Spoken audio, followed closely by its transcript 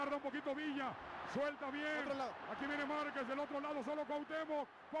un poquito Villa, suelta bien, aquí viene Márquez, del otro lado solo Cuauhtémoc,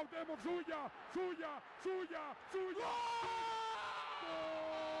 suya. ¡Gol!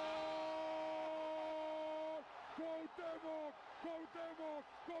 Cuauhtémoc,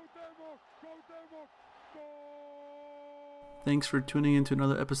 goal! Thanks for tuning in to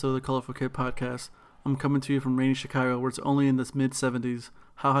another episode of the Colorful Kid Podcast. I'm coming to you from rainy Chicago, where it's only in the mid-70s.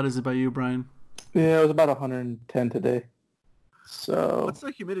 How hot is it by you, Brian? Yeah, it was about 110 today. So what's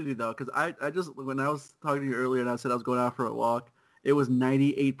the humidity though? Because I just, when I was talking to you earlier and I said I was going out for a walk, it was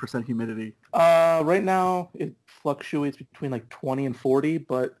 98% humidity. Right now it fluctuates between like 20 and 40,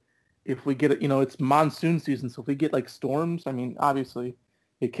 but if we get it, it's monsoon season, so if we get like storms, I mean, obviously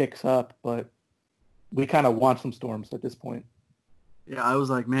it kicks up, but we kind of want some storms at this point. Yeah, I was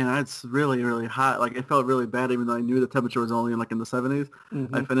like, man, it's really, really hot. Like, it felt really bad, even though I knew the temperature was only in the 70s.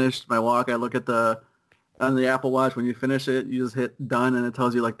 Mm-hmm. I finished my walk. I look at on the Apple Watch, when you finish it, you just hit done, and it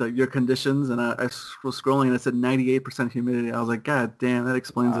tells you, like, your conditions. And I was scrolling, and it said 98% humidity. I was like, God damn, that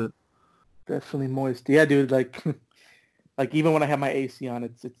explains it. Definitely moist. Yeah, dude, like even when I have my AC on,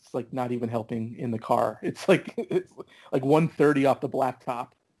 it's like not even helping in the car. It's like 130 off the blacktop.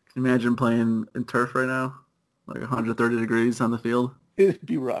 Imagine playing in turf right now, like 130 degrees on the field. It'd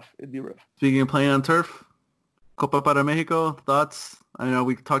be rough. Speaking of playing on turf, Copa para Mexico, thoughts? I know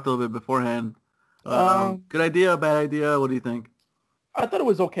we talked a little bit beforehand. Good idea, bad idea? What do you think? I thought it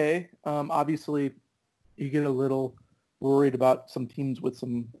was okay. Obviously, you get a little worried about some teams with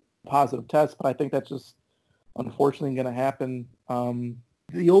some positive tests, but I think that's just unfortunately going to happen.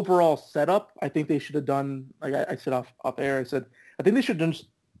 The overall setup, I think they should have done, like I said off air, I think they should have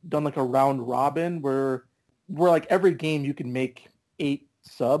done like a round robin where like every game you can make 8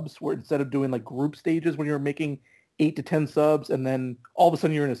 subs, where instead of doing like group stages when you're making 8 to 10 subs and then all of a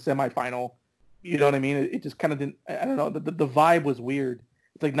sudden you're in a semifinal. You know what I mean? It just kind of didn't, I don't know, the vibe was weird.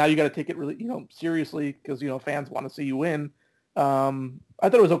 It's like now you got to take it really, seriously because, fans want to see you win. I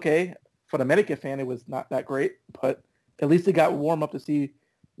thought it was okay. For the America fan, it was not that great, but at least it got warm up to see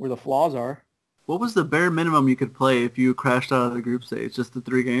where the flaws are. What was the bare minimum you could play if you crashed out of the group stage? Just the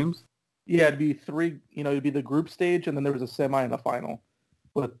 3 games? Yeah, it'd be 3, it'd be the group stage, and then there was a semi and a final,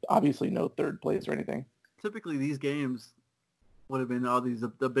 with obviously no third place or anything. Typically, these games would have been all these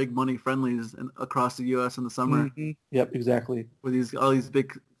the big money friendlies across the U.S. in the summer. Mm-hmm. Yep, exactly. With all these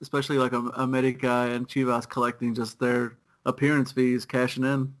big, especially like America and Chivas collecting just their appearance fees, cashing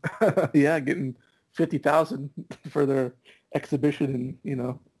in. Yeah, getting $50,000 for their exhibition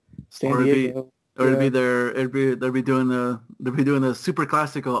in San Diego. They'll be doing the Super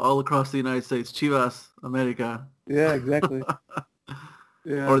Clásico all across the United States. Chivas America. Yeah, exactly.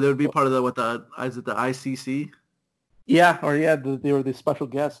 Yeah. Or they would be part of the ICC? Yeah, they were the special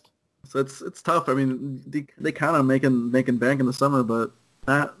guest. So it's tough. I mean, they kind of making bank in the summer, but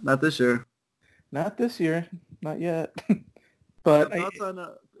not this year. Not this year, not yet. But thoughts on?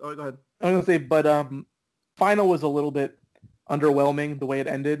 Go ahead. I was gonna say, but final was a little bit underwhelming the way it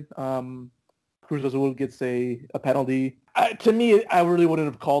ended. Cruz Azul gets a penalty. To me, I really wouldn't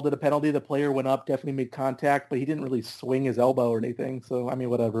have called it a penalty. The player went up, definitely made contact, but he didn't really swing his elbow or anything. So I mean,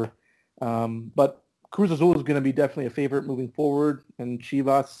 whatever. But Cruz Azul is going to be definitely a favorite moving forward, and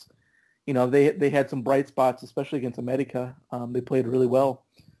Chivas, they had some bright spots, especially against America. They played really well.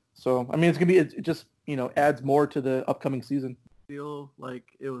 So I mean, it just adds more to the upcoming season. Feel like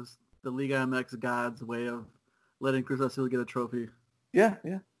it was the LigaMX gods' way of letting Cruz Azul get a trophy. Yeah.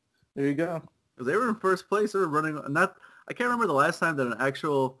 There you go. Because they were in first place. They were running. I can't remember the last time that an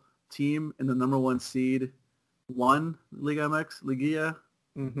actual team in the number 1 seed won LigaMX, Liguilla.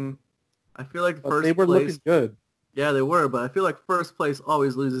 Mm-hmm. I feel like first they were place, looking good. Yeah, they were, but I feel like first place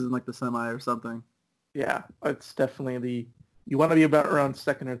always loses in like the semi or something. Yeah, it's definitely you want to be about around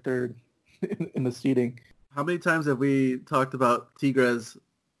second or third in the seeding. How many times have we talked about Tigres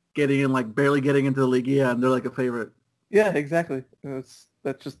barely getting into the Liguilla, and they're like a favorite? Yeah, exactly. That's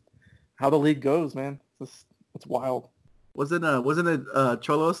just how the league goes, man. It's wild. Wasn't it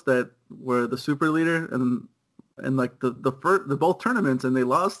Cholos that were the super leader and like the both tournaments, and they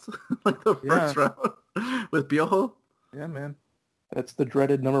lost like the first round with Piojo? Yeah, man. That's the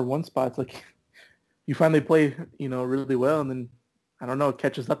dreaded number 1 spot. It's like you finally play, really well, and then I don't know, it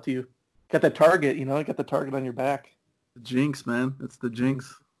catches up to you. Got that target, got the target on your back. The jinx, man. It's the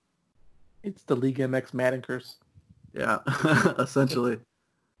jinx. It's the LigaMX Madden curse. Yeah, essentially.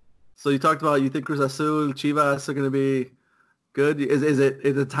 So you talked about you think Cruz Azul, Chivas are going to be good. Is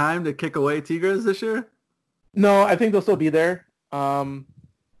it time to kick away Tigres this year? No, I think they'll still be there.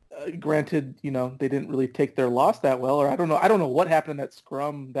 Granted, they didn't really take their loss that well, or I don't know what happened in that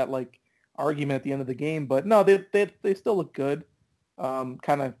scrum, that like argument at the end of the game. But no, they still look good.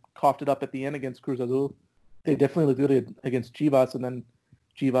 kind of coughed it up at the end against Cruz Azul. They definitely looked good against Chivas, and then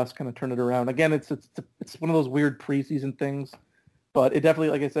Chivas kind of turned it around. Again, it's one of those weird preseason things, but it definitely,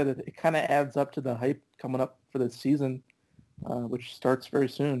 like I said, it kind of adds up to the hype coming up for this season, which starts very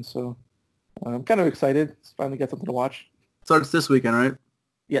soon. So I'm kind of excited. Finally got something to watch. Starts this weekend, right?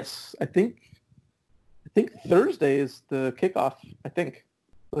 Yes, I think Thursday is the kickoff. I think.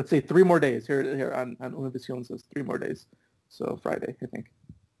 Let's say 3 more days. Here on Univision says 3 more days. So Friday, I think.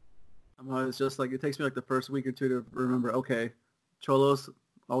 It's just like it takes me like the first week or two to remember. Okay, Cholos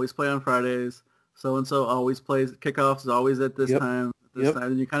always play on Fridays. So and so always plays. Kickoffs is always at this time.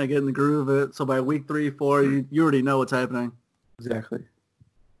 And you kind of get in the groove of it. So by week 3, 4, you already know what's happening. Exactly.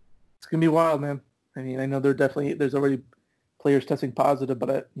 It's gonna be wild, man. I mean, I know there's already players testing positive,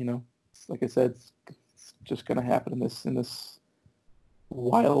 but like I said, it's just gonna happen in this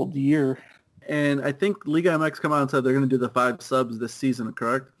wild year. And I think LigaMX come out and said they're going to do the 5 subs this season,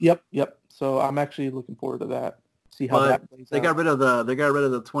 correct? Yep. So I'm actually looking forward to that. See how that plays out. Got rid of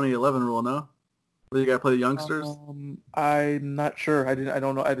the 2011 rule, no? Where you got to play the youngsters. I'm not sure. I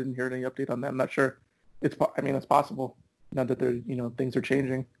don't know. I didn't hear any update on that. I'm not sure. It's possible. Now that things are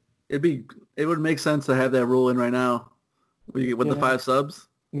changing. It would make sense to have that rule in right now. With the 5 subs.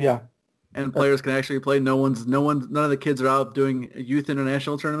 Yeah. And players can actually play. None of the kids are out doing youth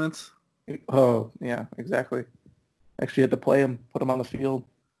international tournaments. Oh, yeah, exactly. Actually had to play them, put them on the field.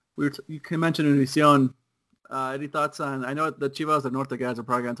 You can mention Univision. Any thoughts on, I know the Chivas and Norte guys are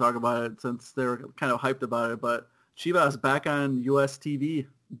probably going to talk about it since they were kind of hyped about it, but Chivas back on U.S. TV.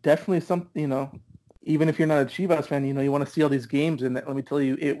 Definitely something, even if you're not a Chivas fan, you want to see all these games, and let me tell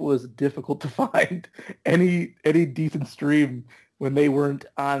you, it was difficult to find any decent stream when they weren't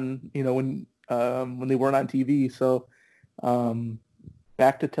on, when they weren't on TV. So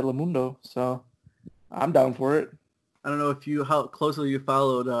back to Telemundo. So I'm down for it. I don't know how closely you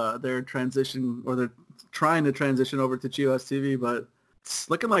followed their transition, or they're trying to transition over to Chivas TV, but it's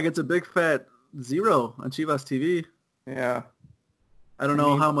looking like it's a big fat 0 on Chivas TV. Yeah. I don't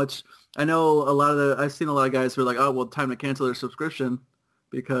know how much. I know I've seen a lot of guys who are like, oh, well, time to cancel their subscription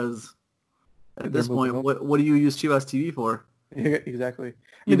because at this point, what do you use Chivas TV for? Yeah, exactly.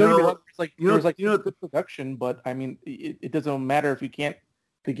 There's good production, but I mean, it doesn't matter if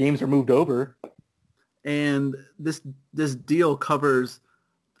the games are moved over. And this deal covers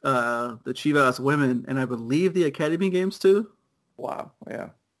the Chivas women, and I believe the Academy games too. Wow. Yeah.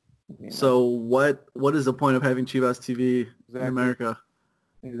 So what is the point of having Chivas TV in America?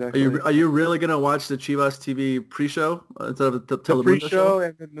 Exactly. Are you really gonna watch the Chivas TV pre-show instead of the pre-show show?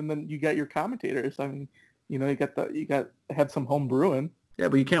 And then you got your commentators. I mean, you got have some home brewing. Yeah,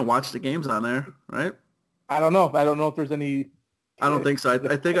 but you can't watch the games on there, right? I don't know if there's any. I don't think so.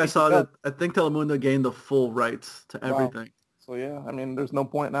 I think I saw that. I think Telemundo gained the full rights to everything. Wow. So yeah, I mean, there's no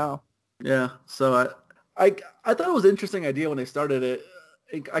point now. Yeah. So I thought it was an interesting idea when they started it.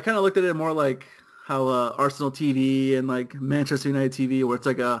 I kind of looked at it more like how Arsenal TV and like Manchester United TV, where it's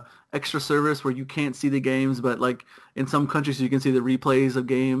like a extra service where you can't see the games, but like in some countries you can see the replays of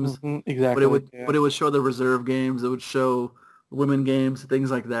games. Mm-hmm, exactly. But it would show the reserve games. It would show women games, things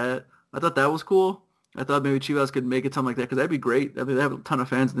like that. I thought that was cool. I thought maybe Chivas could make it something like that because that'd be great. I mean, they have a ton of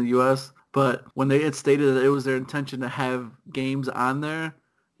fans in the U.S. But when they had stated that it was their intention to have games on there,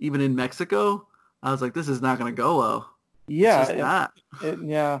 even in Mexico, I was like, this is not going to go well. Yeah, it's just not.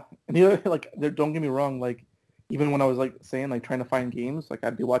 Yeah, and like, don't get me wrong. Like, even when I was like saying like trying to find games, like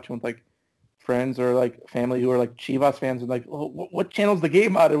I'd be watching with like friends or like family who are like Chivas fans, and like, oh, what channel's the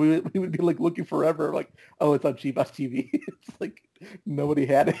game on? And we would be like looking forever, like, oh, it's on Chivas TV. It's like nobody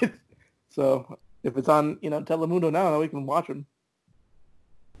had it. So if it's on Telemundo now we can watch them.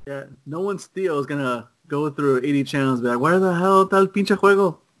 Yeah, no one's Theo is gonna go through 80 channels and be like, where the hell está el pinche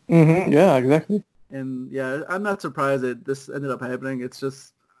juego? Mm-hmm. Yeah, exactly. And yeah, I'm not surprised that this ended up happening. It's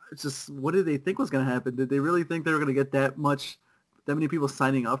just, what did they think was going to happen? Did they really think they were going to get that many people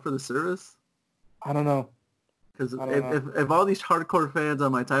signing up for the service? I don't know. Because if all these hardcore fans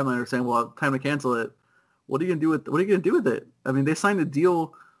on my timeline are saying, well, time to cancel it, what are you going to do with it? I mean, they signed a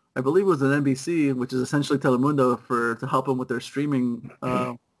deal, I believe it was an NBC, which is essentially Telemundo, to help them with their streaming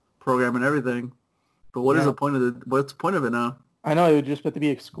program and everything. But what's the point of it now? I know it would just have to be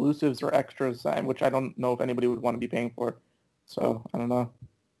exclusives or extras, which I don't know if anybody would want to be paying for. So I don't know.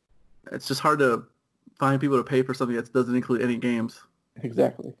 It's just hard to find people to pay for something that doesn't include any games.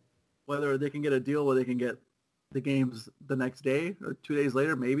 Exactly. Whether they can get a deal where they can get the games the next day or 2 days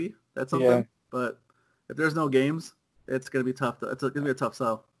later, maybe that's something. Yeah. But if there's no games, it's going to be tough. It's going to be a tough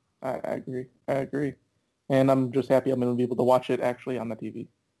sell. I agree. And I'm just happy I'm going to be able to watch it actually on the TV.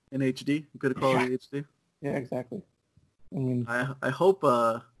 In HD? Good quality HD? Yeah, exactly. I mean, I hope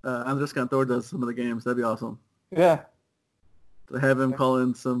Andres Cantor does some of the games. That'd be awesome. yeah. To have him call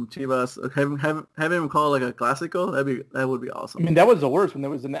in some Chivas, have him call like a Clásico. That would be I awesome. mean, that was the worst when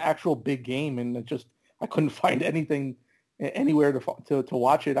there was an actual big game and I couldn't find anything anywhere to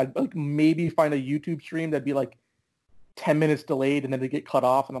watch it. I'd like maybe find a YouTube stream that'd be like 10 minutes delayed and then it'd get cut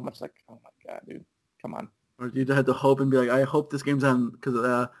off, and I'm just like, oh my god, dude, come on. Or you'd have to hope and be like, I hope this game's on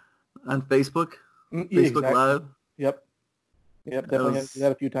Facebook, Yeah, Facebook exactly. Live. Yep, definitely had to do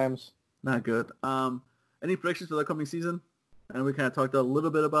that a few times. Not good. Any predictions for the upcoming season? And we kind of talked a little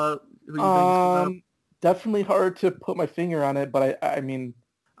bit about who you think is coming up. Definitely hard to put my finger on it, but I mean,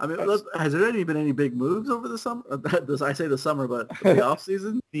 has there been any big moves over the summer? I say the summer, but the off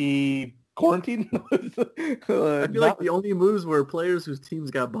season? The quarantine? I feel like the only moves were players whose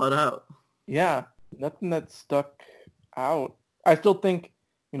teams got bought out. Yeah, nothing that stuck out. I still think,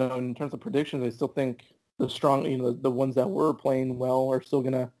 in terms of predictions, I still think the strong, the ones that were playing well are still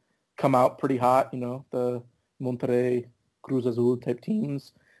going to come out pretty hot, the Monterrey, Cruz Azul type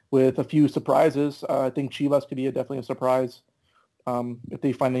teams with a few surprises. I think Chivas could be definitely a surprise if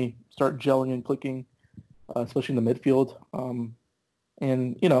they finally start gelling and clicking, especially in the midfield.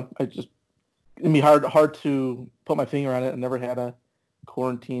 And, it'd be hard to put my finger on it. I never had a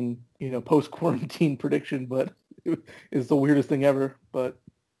quarantine, post-quarantine prediction, but it's the weirdest thing ever. But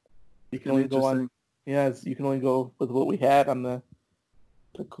you can only go on. Yeah, you can only go with what we had on the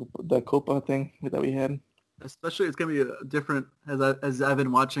Copa thing that we had. Especially, it's gonna be different as I've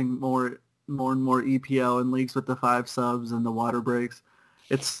been watching more and more EPL and leagues with the 5 subs and the water breaks.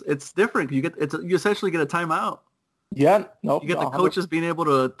 It's different. You essentially get a timeout. Yeah, no. You get the coaches being able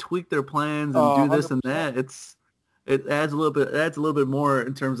to tweak their plans and do this 100%. And that. It adds a little bit more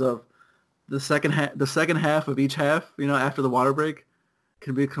in terms of the second half of each half. After the water break,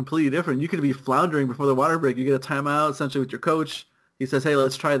 can be completely different. You could be floundering before the water break. You get a timeout essentially with your coach. He says, "Hey,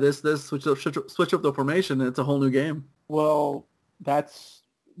 let's try this. Switch up the formation, and it's a whole new game." Well, that's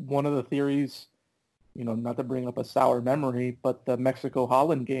one of the theories. Not to bring up a sour memory, but the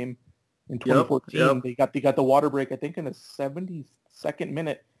Mexico-Holland game in 2014, they got the water break, I think, in the 72nd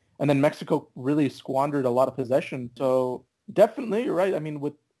minute, and then Mexico really squandered a lot of possession. So definitely, you're right. I mean,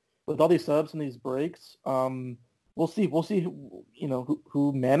 with all these subs and these breaks, we'll see.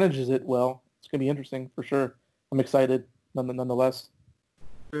 Who manages it well. It's gonna be interesting for sure. I'm excited. Nonetheless,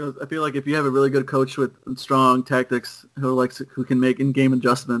 I feel like if you have a really good coach with strong tactics who can make in-game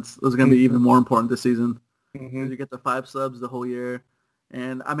adjustments, those are going to be even more important this season. Mm-hmm. You get the 5 subs the whole year,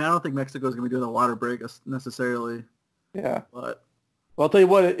 and I mean, I don't think Mexico is going to be doing a water break necessarily. Yeah, but I'll tell you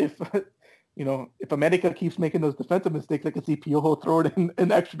what, if America keeps making those defensive mistakes, I could see Piojo throw it in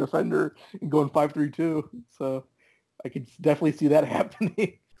an extra defender and going 5-3-2. So I could definitely see that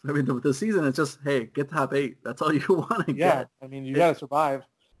happening. I mean, the season is just, hey, get top 8. That's all you want to get. Yeah, I mean, you got to survive.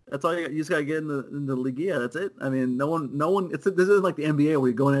 That's all you got. You just got to get in the Liga. That's it. I mean, no one. This isn't like the NBA where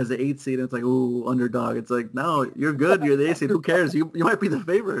you're going as the 8th seed and it's like, ooh, underdog. It's like, no, you're good. You're the 8th seed. Who cares? You might be the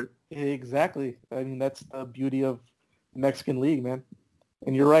favorite. Exactly. I mean, that's the beauty of the Mexican league, man.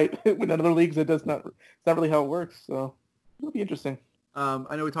 And you're right. With other leagues, it's not really how it works. So it'll be interesting.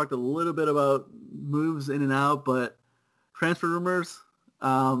 I know we talked a little bit about moves in and out, but transfer rumors.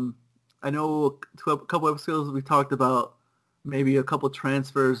 I know a couple episodes we talked about maybe a couple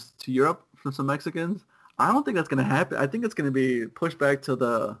transfers to Europe from some Mexicans. I don't think that's going to happen. I think it's going to be pushed back to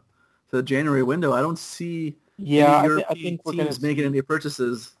the January window. I don't see I think we're teams making any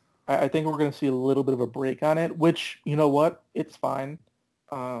purchases. I think we're going to see a little bit of a break on it, which, you know what? It's fine.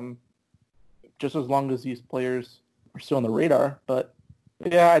 Just as long as these players are still on the radar. But,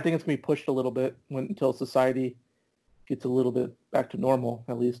 yeah, I think it's going to be pushed a little bit until society gets a little bit back to normal,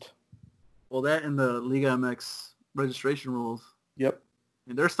 at least. Well, that and the LigaMX registration rules. Yep. I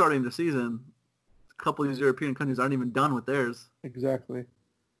mean, they're starting the season. A couple of these European countries aren't even done with theirs. Exactly.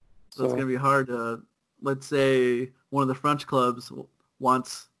 So it's going to be hard to, let's say, one of the French clubs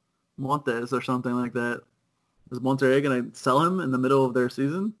wants Montes or something like that. Is Monterrey going to sell him in the middle of their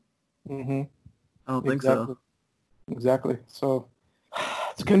season? Mm-hmm. I don't think so. Exactly. So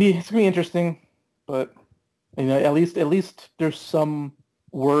it's going to be interesting, but at least there's some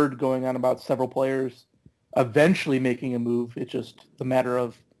word going on about several players eventually making a move. It's just the matter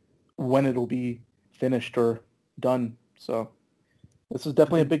of when it'll be finished or done. So this is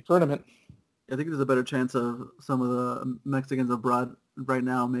definitely a big tournament. I think there's a better chance of some of the Mexicans abroad right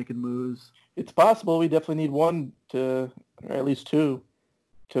now making moves. It's possible. We definitely need one or at least 2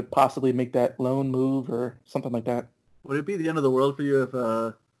 to possibly make that loan move or something like that. Would it be the end of the world for you if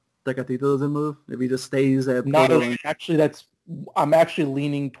Tecatito doesn't move? If he just stays at Porto? Actually, I'm actually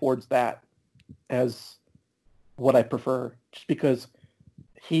leaning towards that as what I prefer, just because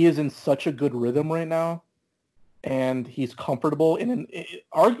he is in such a good rhythm right now, and he's comfortable in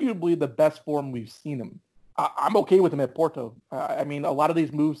arguably the best form we've seen him. I'm okay with him at Porto. I mean, a lot of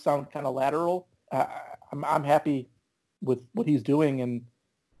these moves sound kind of lateral. I'm happy with what he's doing, and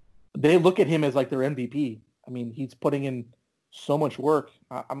they look at him as like their MVP. I mean, he's putting in so much work.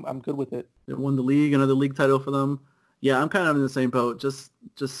 I'm good with it. They won the league, another league title for them. Yeah, I'm kind of in the same boat. Just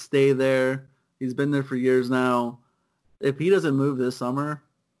stay there. He's been there for years now. If he doesn't move this summer,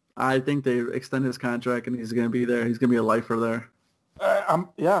 I think they extend his contract and he's going to be there. He's going to be a lifer there.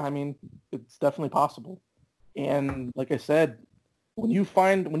 I mean, it's definitely possible. And like I said, we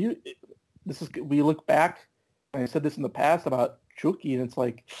look back, and I said this in the past about Chucky, and it's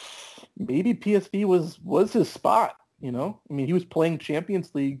like maybe PSV was his spot. You know, I mean, he was playing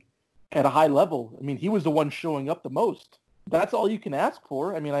Champions League at a high level. I mean, he was the one showing up the most. That's all you can ask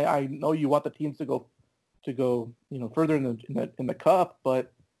for. I mean, I know you want the teams to go, further in the cup,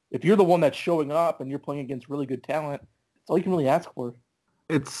 but if you're the one that's showing up and you're playing against really good talent, that's all you can really ask for.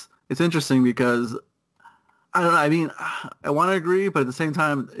 It's interesting because I don't know. I mean, I want to agree, but at the same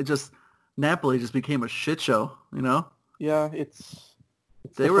time, Napoli just became a shit show. You know? Yeah,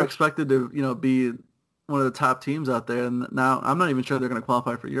 they were expected to be one of the top teams out there, and now I'm not even sure they're going to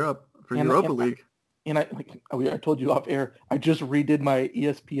qualify for Europa League. I told you off air, I just redid my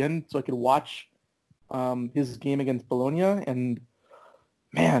ESPN so I could watch his game against Bologna, and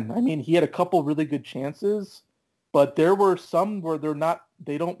man, I mean, he had a couple really good chances, but there were some where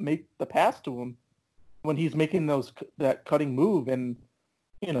they don't make the pass to him when he's making that cutting move, and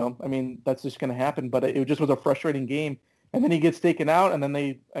I mean, that's just going to happen. But it just was a frustrating game, and then he gets taken out, and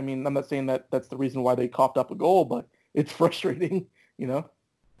then I'm not saying that that's the reason why they coughed up a goal, but it's frustrating, Yeah,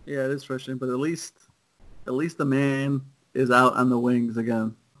 it is frustrating, but at least the man is out on the wings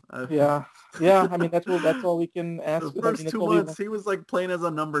again. Yeah. I mean, that's all we can ask. The first 2 months, he was like playing as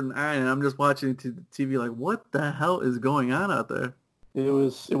a number 9, and I'm just watching TV like, what the hell is going on out there? It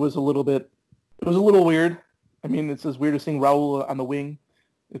was a little weird. I mean, it's as weird as seeing Raul on the wing.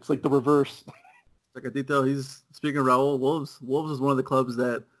 It's like the reverse. Tecatito, speaking of Raul, Wolves is one of the clubs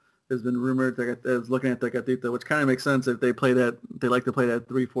that has been rumored that is looking at Tecatito, which kind of makes sense if they like to play that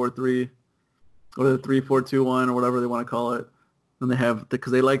 3-4-3 or the 3-4-2-1 or whatever they want to call it. And they have,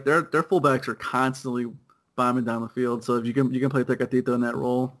 because they like their fullbacks are constantly bombing down the field. So if you can play Tecatito in that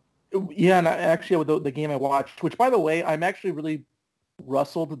role. Yeah, and actually with the game I watched, which by the way, I'm actually really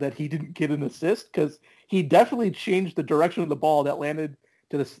rustled that he didn't get an assist, because he definitely changed the direction of the ball that landed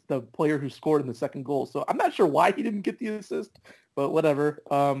to the player who scored in the second goal. So I'm not sure why he didn't get the assist, but whatever.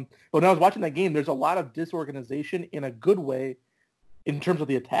 But when I was watching that game, there's a lot of disorganization in a good way in terms of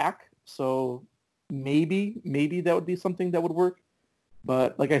the attack. So maybe that would be something that would work.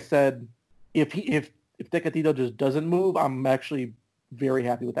 But like I said, if Tecatito just doesn't move, I'm actually very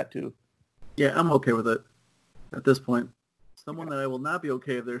happy with that too. Yeah, I'm okay with it at this point. Someone that I will not be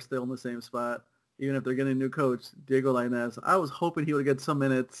okay if they're still in the same spot, even if they're getting a new coach, Diego Lainez. I was hoping he would get some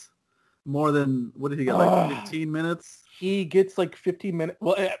minutes, more than, what did he get, like 15 minutes? He gets like 15 minutes.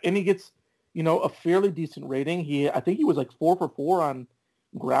 Well, and he gets, a fairly decent rating. I think he was like 4 for 4 on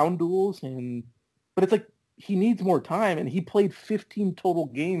ground duels, but it's like he needs more time, and he played 15 total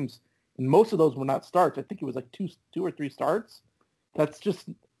games, and most of those were not starts. I think it was like two or three starts. This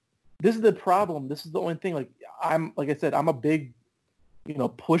is the problem. This is the only thing. Like I said, I'm a big,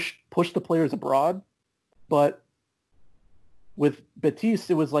 push the players abroad, but with Betis,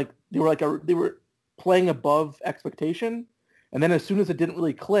 it was like they were playing above expectation, and then as soon as it didn't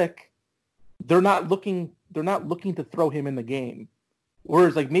really click, they're not looking to throw him in the game.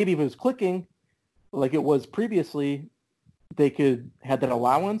 Whereas like maybe if it was clicking, like it was previously, they could have that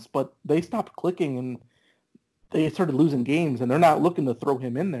allowance, but they stopped clicking and they started losing games, and they're not looking to throw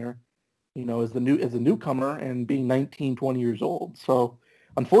him in there, as a newcomer and being 19, 20 years old. So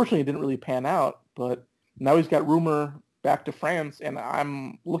unfortunately, it didn't really pan out, but now he's got rumor back to France, and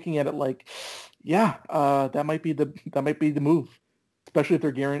I'm looking at it like, that might be the move, especially if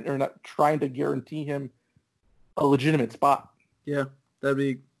they're not trying to guarantee him a legitimate spot. Yeah, that'd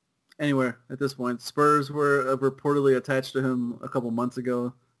be anywhere at this point. Spurs were reportedly attached to him a couple months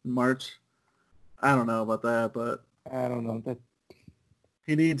ago in March. I don't know about that, but I don't know that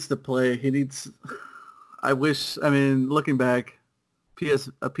he needs to play. Looking back,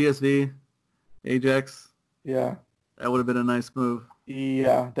 PSV, Ajax. Yeah, that would have been a nice move.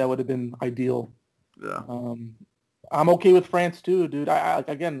 Yeah, that would have been ideal. Yeah. I'm okay with France too, dude.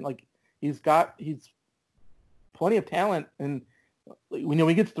 He's plenty of talent, and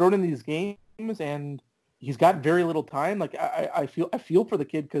he gets thrown in these games and he's got very little time. Like I feel for the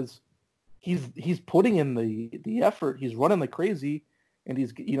kid, because he's putting in the effort. He's running like crazy, and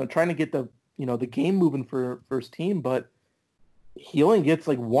he's trying to get the the game moving for his team. But he only gets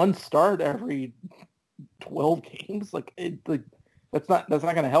like one start every 12 games. Like that's not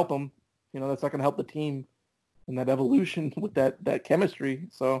going to help him. That's not going to help the team and that evolution with that chemistry.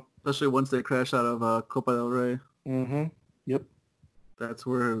 So especially once they crash out of Copa del Rey. Mm-hmm. Yep. That's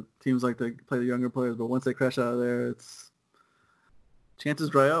where teams like to play the younger players, but once they crash out of there, it's chances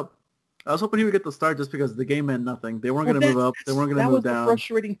dry up. I was hoping he would get the start just because the game meant nothing. They weren't going to move up. They weren't going to move down. That was the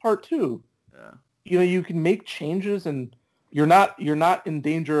frustrating part too. Yeah. You can make changes, and you're not in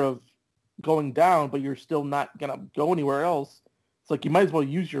danger of going down, but you're still not going to go anywhere else. It's like you might as well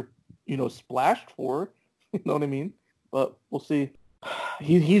use your splashed for. You know what I mean? But we'll see.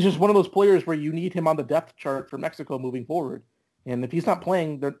 He's just one of those players where you need him on the depth chart for Mexico moving forward. And if he's not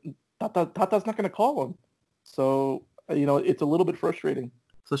playing, Tata's not going to call him. So, it's a little bit frustrating.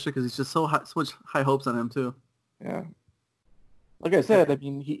 Especially because he's just so much high hopes on him, too. Yeah. Like I said, I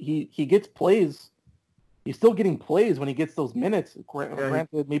mean, he gets plays. He's still getting plays when he gets those minutes.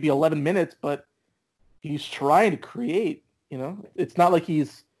 Granted, maybe 11 minutes, but he's trying to create, It's not like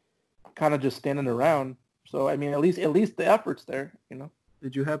he's kind of just standing around. So, I mean, at least the effort's there,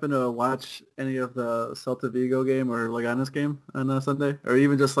 Did you happen to watch any of the Celta Vigo game or Leganes game on Sunday? Or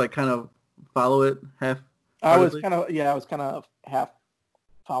even just, kind of follow it half? I was kind of half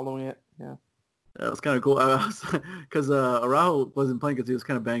following it, yeah. Yeah, it was kind of cool. Because Araujo wasn't playing because he was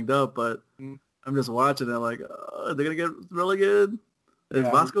kind of banged up, but I'm just watching it like, are they going to get relegated? Is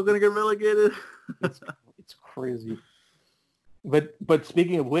Vasco going to get relegated? It's crazy. But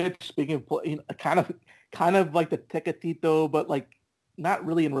speaking of kind of like the Tecatito, but not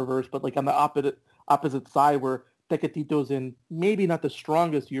really in reverse, but on the opposite side where Tecatito's in maybe not the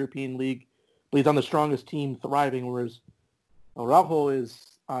strongest European league, but he's on the strongest team thriving, whereas Araujo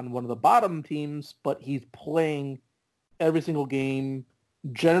is on one of the bottom teams, but he's playing every single game,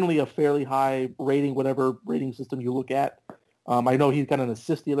 generally a fairly high rating, whatever rating system you look at. I know he got an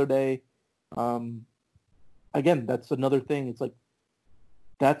assist the other day. Again, that's another thing. It's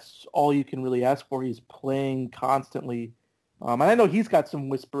that's all you can really ask for. He's playing constantly. And I know he's got some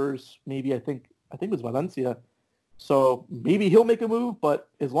whispers. Maybe I think it was Valencia. So maybe he'll make a move. But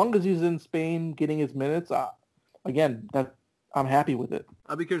as long as he's in Spain getting his minutes, again, I'm happy with it.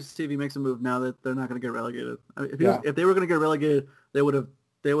 I'll be curious to see if he makes a move now that they're not going to get relegated. I mean, if they were going to get relegated, they would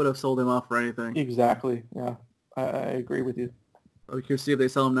have sold him off for anything. Exactly. Yeah, I agree with you. I'll be curious to see if they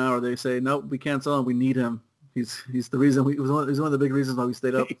sell him now or they say nope, we can't sell him. We need him. He's the reason. He's one of the big reasons why we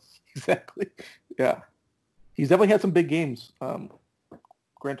stayed up. Exactly. Yeah. He's definitely had some big games.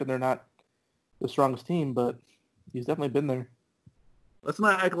 Granted, they're not the strongest team, but he's definitely been there. Let's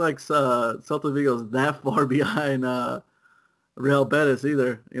not act like Celta Vigo's that far behind Real Betis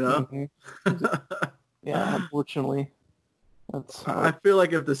either. Mm-hmm. Yeah, unfortunately. I feel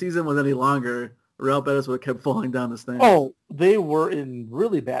like if the season was any longer, Real Betis would have kept falling down the stands. Oh, they were in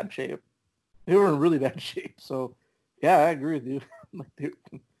really bad shape. So, yeah, I agree with you.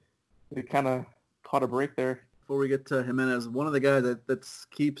 They kind of caught a break there. Before we get to Jimenez, one of the guys that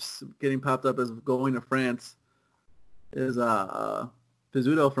keeps getting popped up as going to France is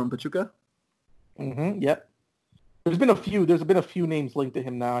Pizzuto from Pachuca. Mm-hmm. Yep. There's been a few names linked to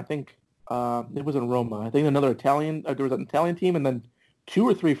him now. I think it was in Roma. I think another Italian. There was an Italian team, and then 2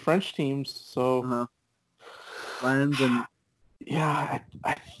 or 3 French teams. So, Lens and I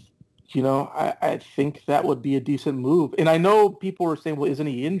think that would be a decent move. And I know people were saying, well, isn't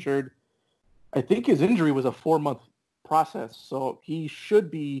he injured? I think his injury was a 4-month process, so he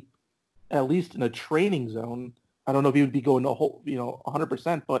should be at least in a training zone. I don't know if he would be going to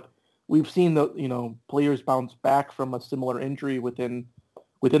 100%, but we've seen the players bounce back from a similar injury within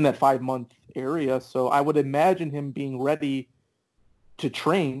that 5-month area. So I would imagine him being ready to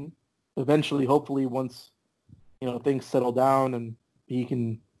train eventually, hopefully once things settle down and he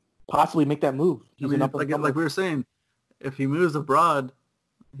can possibly make that move. Like we were saying, if he moves abroad,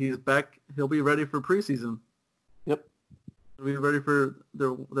 he's back. He'll be ready for preseason. Yep. He'll be ready for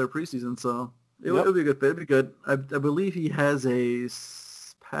their preseason. So it'll be a good fit. It'll be good. I believe he has a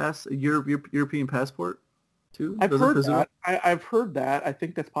European passport too. I've heard that. I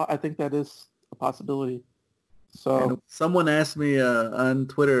think that is a possibility. So and someone asked me on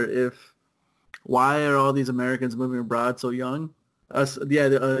Twitter why are all these Americans moving abroad so young?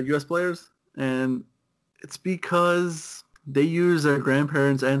 The U.S. players, and it's because they use their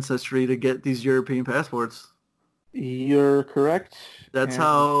grandparents' ancestry to get these European passports. You're correct. That's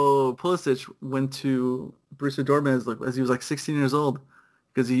how Pulisic went to Borussia Dortmund as he was 16 years old,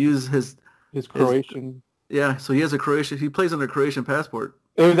 because he used his Croatian. So he has a Croatian. He plays under a Croatian passport.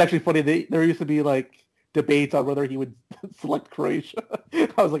 It was actually funny. There used to be like debates on whether he would select Croatia.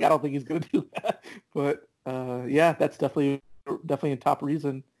 I was like, I don't think he's going to do that. But yeah, that's definitely a top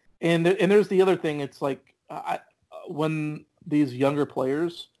reason. And there's the other thing. It's like when these younger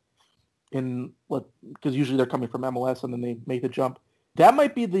players because usually they're coming from MLS and then they make the jump. That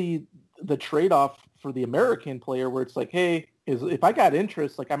might be the trade-off for the American player where it's like, hey, if I got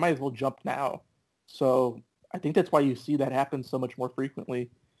interest, like I might as well jump now. So I think that's why you see that happen so much more frequently.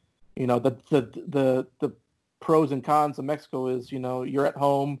 You know, the pros and cons of Mexico is, you know, you're at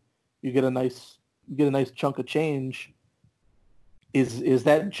home, you get a nice chunk of change. Is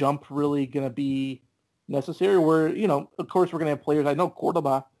that jump really going to be necessary? Where, you know, of course we're going to have players. I know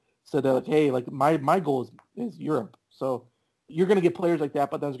Cordoba said that, like, hey, like my goal is Europe. So you're going to get players like that,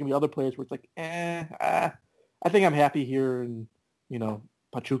 but there's going to be other players where it's like, I think I'm happy here in, you know,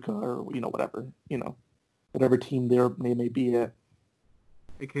 Pachuca or, you know, whatever team they may be at.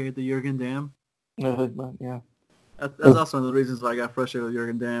 AKA the Jurgen Damm. Yeah. That's also one of the reasons why I got frustrated with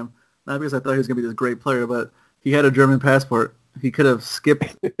Jurgen Damm. Not because I thought he was going to be this great player, but he had a German passport. He could have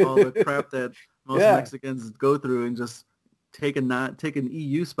skipped all the crap that most Mexicans go through and just take an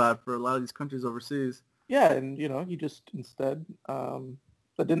EU spot for a lot of these countries overseas. Yeah, and you know, he just instead that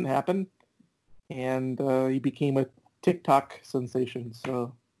didn't happen, and he became a TikTok sensation.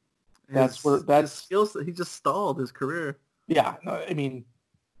 So his skills. He just stalled his career. Yeah, no, I mean,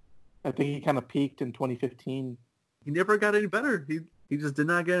 I think he kind of peaked in 2015. He never got any better. He just did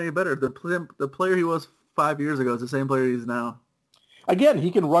not get any better. The player he was 5 years ago is the same player he is now. Again,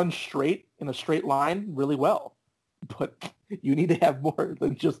 he can run straight in a straight line really well, but you need to have more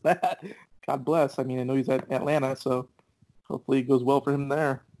than just that. God bless. I mean, I know he's at Atlanta, so hopefully it goes well for him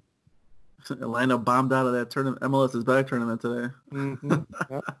there. Atlanta bombed out of that tournament, MLS's back tournament today. Mm-hmm.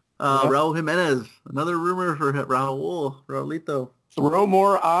 Yep. Raul Jimenez, another rumor for Raulito. Throw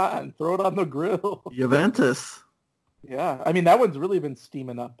more on. Throw it on the grill. Juventus. Yeah, I mean, that one's really been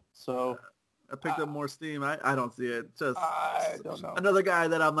steaming up. So I picked up more steam. I don't see it. I don't know. Another guy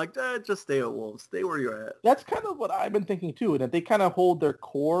that I'm like, just stay at Wolves. Stay where you're at. That's kind of what I've been thinking too. And if they kind of hold their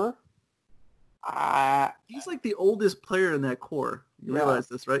core, he's like the oldest player in that core. You realize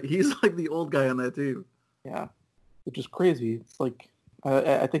this, right? He's like the old guy on that team. Yeah, which is crazy. It's like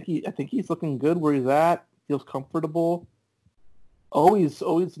I think he's looking good where he's at. Feels comfortable. Always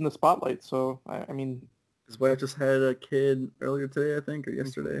in the spotlight. So I mean, his wife just had a kid earlier today, I think, or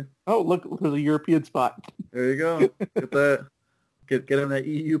yesterday. Oh, look, there's a European spot. There you go. Get that. Get him that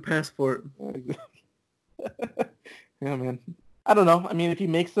EU passport. Yeah, man. I don't know. I mean, if he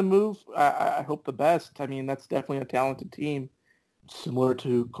makes the move, I hope the best. I mean, that's definitely a talented team, similar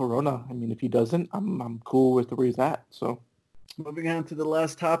to Corona. I mean, if he doesn't, I'm cool with where he's at. So, moving on to the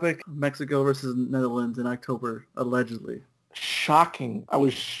last topic: Mexico versus Netherlands in October, allegedly. Shocking. I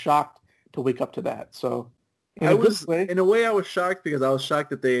was shocked to wake up to that. So, in a way, I was shocked because I was shocked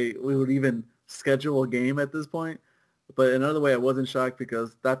that we would even schedule a game at this point. But in another way, I wasn't shocked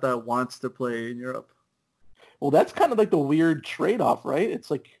because Tata wants to play in Europe. Well, that's kind of like the weird trade-off, right?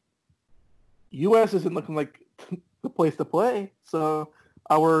 It's like U.S. isn't looking like the place to play. So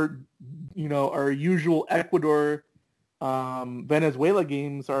our usual Ecuador, Venezuela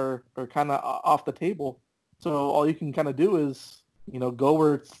games are kind of off the table. So all you can kind of do is, go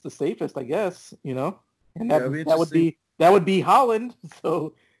where it's the safest, I guess, and that would be Holland.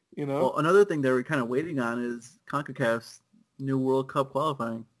 So, Well, another thing that we're kind of waiting on is CONCACAF's new World Cup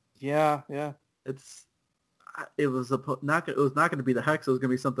qualifying. Yeah. It was not going to be the Hex. It was going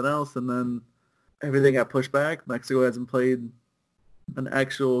to be something else, and then everything got pushed back. Mexico hasn't played an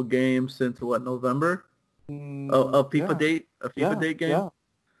actual game since November? A FIFA date game. Yeah.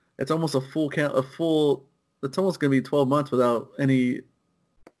 It's almost It's almost going to be 12 months without any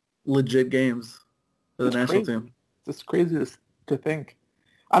legit games for the national team. It's crazy to think.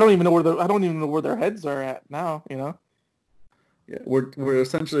 I don't even know where their heads are at now. Yeah, we're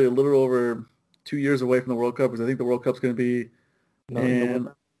essentially a little over 2 years away from the World Cup because I think the World Cup's going to be in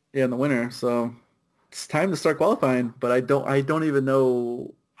the winter. So it's time to start qualifying, but I don't even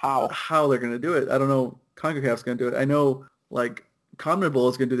know how they're going to do it. I don't know CONCACAF's going to do it. I know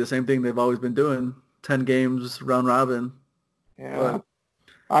CONMEBOL is going to do the same thing they've always been doing, 10 games round robin. Yeah,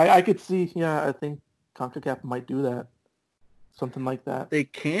 I could see. Yeah, I think CONCACAF might do that, something like that. They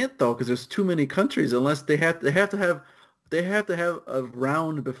can't though because there's too many countries. Unless they have to have a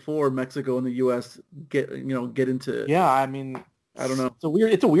round before Mexico and the U.S. get into. Yeah, I mean, I don't know.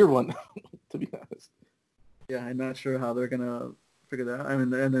 It's a weird one, to be honest. Yeah, I'm not sure how they're gonna figure that out. I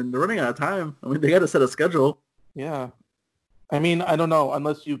mean, and then they're running out of time. I mean, they got to set a schedule. Yeah, I mean, I don't know. I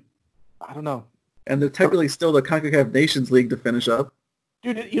don't know. And they're technically still the CONCACAF Nations League to finish up.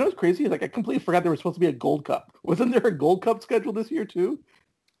 Dude, you know what's crazy? Like, I completely forgot there was supposed to be a Gold Cup. Wasn't there a Gold Cup scheduled this year too?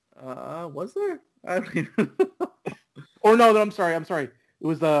 Was there? I don't even. Or no, I'm sorry. It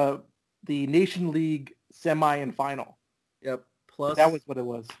was the Nation League semi and final. Yep. Plus that was what it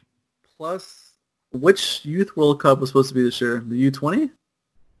was. Plus, which Youth World Cup was supposed to be this year? The U20?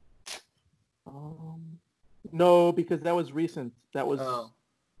 No, because that was recent. That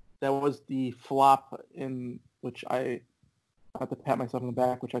was the flop in which I have to pat myself on the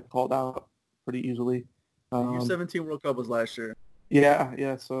back, which I called out pretty easily. The U17 World Cup was last year.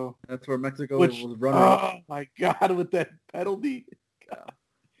 Yeah. So that's where Mexico was runner-up. Oh my God, with that penalty! God.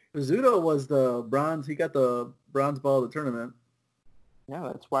 Rizzuto was the bronze. He got the bronze ball of the tournament. Yeah,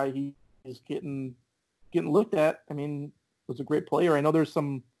 that's why he is getting looked at. I mean, was a great player. I know there's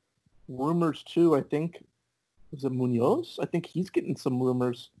some rumors too. I think was it Munoz? I think he's getting some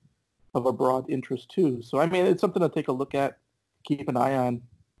rumors of a broad interest too. So I mean, it's something to take a look at, keep an eye on.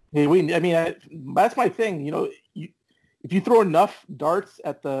 Hey, that's my thing. You know, if you throw enough darts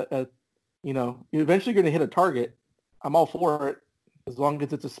at you're eventually going to hit a target. I'm all for it as long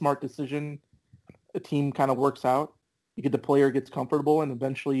as it's a smart decision. A team kind of works out. The player gets comfortable, and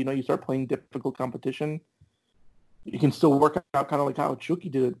eventually, you start playing difficult competition. You can still work out kind of like how Chucky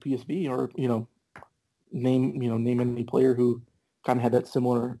did at PSV, or name any player who kind of had that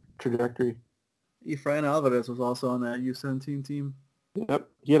similar trajectory. Efrain Alvarez was also on that U17 team. Yep,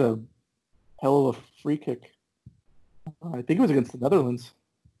 he had a hell of a free kick. I think it was against the Netherlands.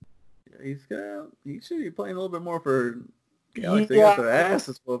 Yeah, he should be playing a little bit more for Galaxy. They got their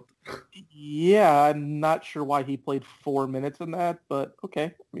asses whooped. Yeah, I'm not sure why he played 4 minutes in that, but okay.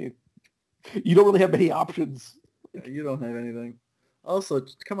 I mean, you don't really have many options. Yeah, you don't have anything. Also,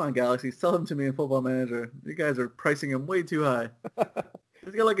 come on, Galaxy, sell him to me in Football Manager. You guys are pricing him way too high.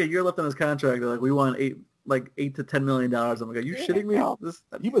 He's got like a year left on his contract. They're like, we want $8 to $10 million. I'm like, are you shitting me? No. He's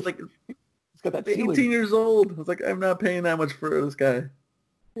got that 18 years old. I was like, I'm not paying that much for this guy.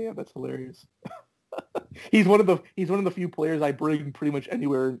 Yeah, that's hilarious. He's one of the few players I bring pretty much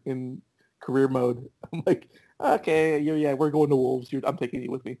anywhere in career mode. I'm like, okay, yeah, we're going to Wolves. I'm taking you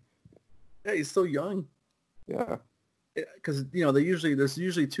with me. Yeah, he's so young. Yeah. Because there's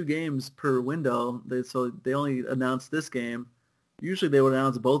usually 2 games per window. So they only announce this game. Usually they would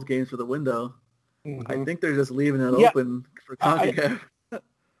announce both games for the window. Mm-hmm. I think they're just leaving it open for CONCACAF.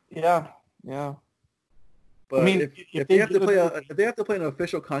 Yeah. But I mean, if they have to play an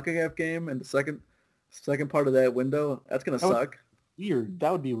official CONCACAF game in the second part of that window, that's gonna suck. Weird.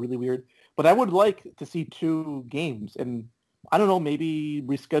 That would be really weird. But I would like to see 2 games, and I don't know, maybe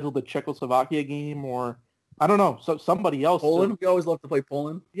reschedule the Czechoslovakia game, or I don't know, so somebody else. Poland. We always love to play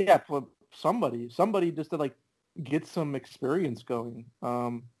Poland. Yeah, somebody just to like get some experience going.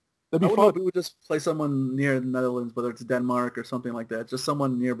 That'd be fun. If we would just play someone near the Netherlands, whether it's Denmark or something like that. Just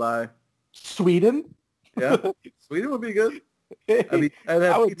someone nearby. Sweden? Yeah, Sweden would be good. I mean, I'd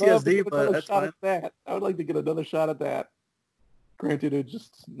have PTSD, but that's fine. I would like to get another shot at that. Granted, it's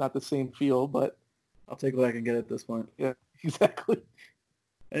just not the same feel, but I'll take what I can get at this point. Yeah, exactly.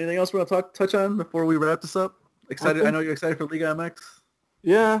 Anything else we want to touch on before we wrap this up? Excited? I know you're excited for LigaMX.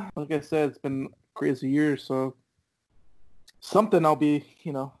 Yeah, like I said, it's been a crazy year, so something I'll be,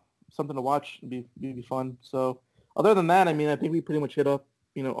 something to watch and be fun. So other than that, I mean, I think we pretty much hit up,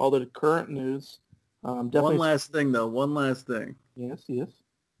 all the current news. Definitely. One last thing. Yes.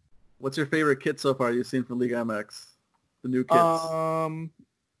 What's your favorite kit so far you've seen from LigaMX? The new kits.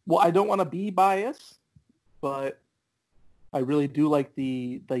 Well, I don't want to be biased, but I really do like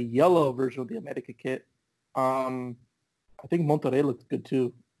the yellow version of the America kit. I think Monterrey looks good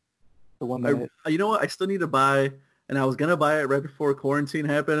too. The one that you know what? I still need to buy, and I was gonna buy it right before quarantine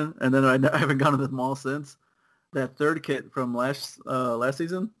happened, and then I haven't gone to the mall since. That third kit from last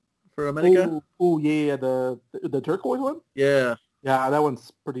season for America. Oh yeah, the turquoise one. Yeah, that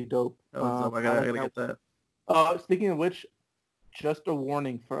one's pretty dope. I gotta get that. Speaking of which, just a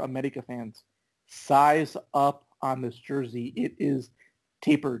warning for America fans: size up on this jersey. It is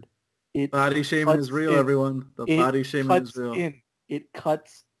tapered. Body shaming is real, everyone. Body shaming is real. It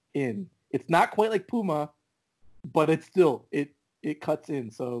cuts in. It's not quite like Puma, but it's still it cuts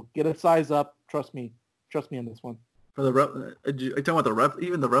in. So get a size up. Trust me on this one. For the are you talking about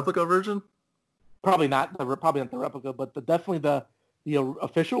the replica version? Probably not the replica, but definitely the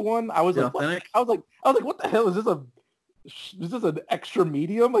official one. I was like, what the hell is this? Is this an extra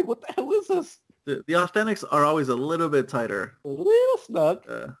medium? Like, what the hell is this? The authentics are always a little bit tighter. A little snug.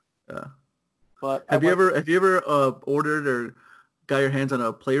 Yeah. But have you ever ordered or got your hands on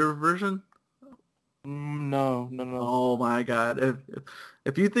a player version? No. Oh my God!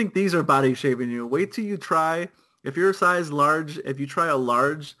 If you think these are body shaming you, wait till you try If you're a size large, if you try a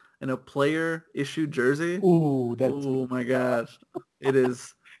large in a player issued jersey, oh my gosh, it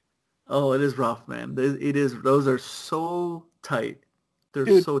is. Oh, it is rough, man. It is. Those are so tight.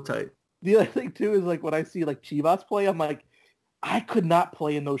 They're so tight. The other thing too is like when I see like Chivas play, I'm like, I could not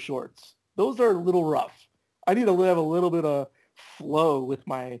play in those shorts. Those are a little rough. I need to have a little bit of flow with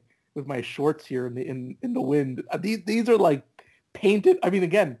my shorts here in the wind. These are like painted. I mean,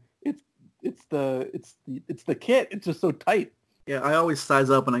 again, it's the kit. It's just so tight. Yeah, I always size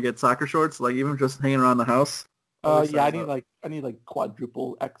up when I get soccer shorts, like even just hanging around the house. Yeah, I need like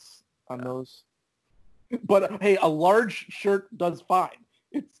quadruple X on those. But hey, a large shirt does fine.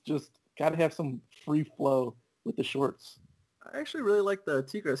 It's just gotta have some free flow with the shorts. I actually really like the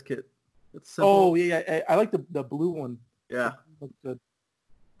Tigres kit. It's simple. Oh yeah, I like the blue one. Yeah, looks good.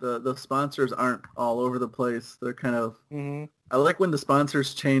 The sponsors aren't all over the place. They're kind of. Mm-hmm. I like when the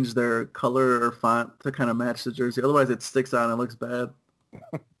sponsors change their color or font to kind of match the jersey. Otherwise, it sticks out and it looks bad.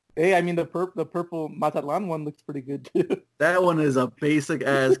 Hey, I mean the purple Mazatlan one looks pretty good too. That one is a basic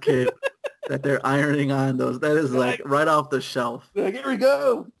ass kit that they're ironing on those. That is like right off the shelf. Like, here we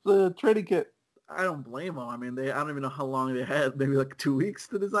go, the training kit. I don't blame them. I mean, I don't even know how long they had. Maybe like 2 weeks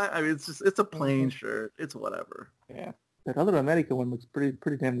to design. I mean, it's a plain shirt. It's whatever. Yeah, that other America one looks pretty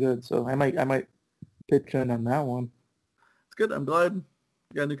damn good. So I might pitch in on that one. It's good. I'm glad you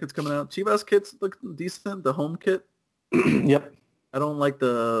got new kits coming out. Chivas kits look decent. The home kit. Yep. I don't like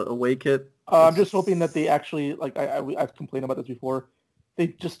the away kit. I'm just hoping that they actually, like, I've complained about this before. They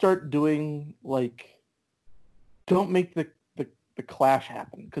just start doing, like, don't make the clash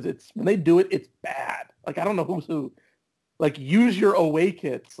happen. Because when they do it, it's bad. Like, I don't know who's who. Like, use your away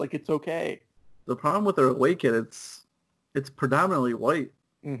kits. Like, it's okay. The problem with their away kit, it's predominantly white.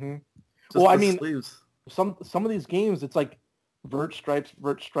 Mm-hmm. Well, I mean, sleeves. Some of these games, it's like vert stripes.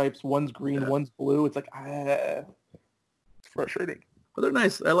 One's green, one's blue. It's like, it's frustrating. But they're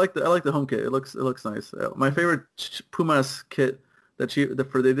nice. I like the home kit. It looks nice. My favorite Pumas kit that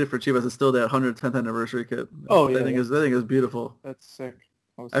they did for Chivas is still that 110th anniversary kit. Oh yeah, I think it's beautiful. That's sick.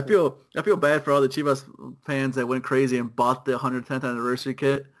 I feel bad for all the Chivas fans that went crazy and bought the 110th anniversary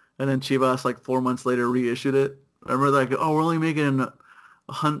kit, and then Chivas like 4 months later reissued it. I remember like, oh, we're only making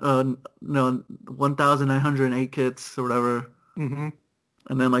 1,908 kits or whatever. Mm-hmm.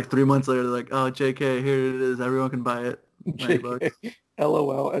 And then like 3 months later, they're like, oh, JK, here it is. Everyone can buy it. JK.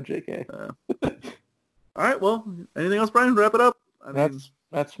 LOL at JK. All right. Well, anything else, Brian? Wrap it up. That's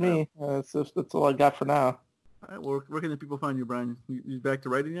me. That's all I got for now. All right. Well, where can the people find you, Brian? You back to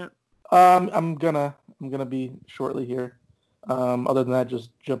writing yet? I'm gonna be shortly here. Other than that, just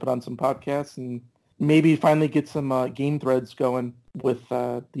jumping on some podcasts and maybe finally get some game threads going with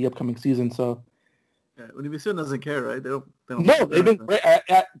the upcoming season. So. Yeah, Univision doesn't care, right? They don't. No, they've been great.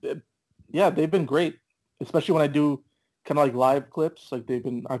 Yeah, they've been great, especially when I do kind of like live clips. Like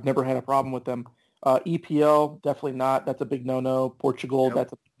I've never had a problem with them. EPL, definitely not. That's a big no-no. Portugal, yep.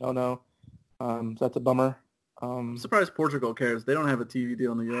 That's a big no-no. So that's a bummer. I'm surprised Portugal cares. They don't have a TV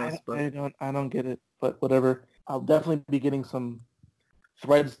deal in the U.S. But I don't get it. But whatever. I'll definitely be getting some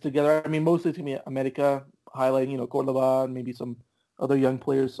threads together. I mean, mostly it's going to be America, highlighting, Cordoba, and maybe some other young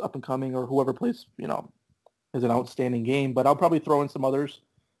players up and coming, or whoever plays, is an outstanding game. But I'll probably throw in some others,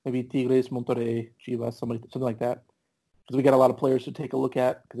 maybe Tigres, Monterrey, Chivas, something like that. Because we got a lot of players to take a look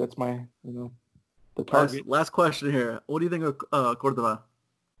at. Because that's my, the target. Last question here. What do you think of Cordoba?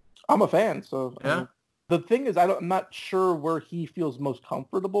 I'm a fan. So yeah. The thing is, I'm not sure where he feels most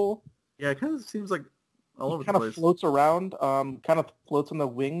comfortable. Yeah, it kind of seems like all over the place. Kind of floats around. Kind of floats on the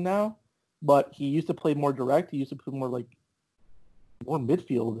wing now. But he used to play more direct. He used to play more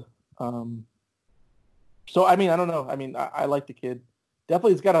midfield. So I mean, I don't know. I mean, I like the kid.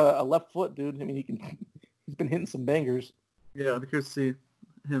 Definitely, he's got a left foot, dude. I mean, he's been hitting some bangers. Yeah, I'm curious to see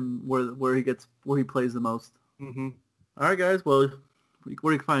him where he plays the most. Mm-hmm. All right, guys. Well,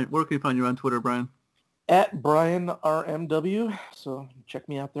 where can you find you on Twitter, Brian? At BrianRMW. So check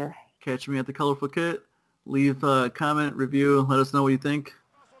me out there. Catch me at the Colorful Kit. Leave a comment, review, let us know what you think.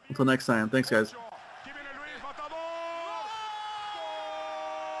 Until next time. Thanks, guys.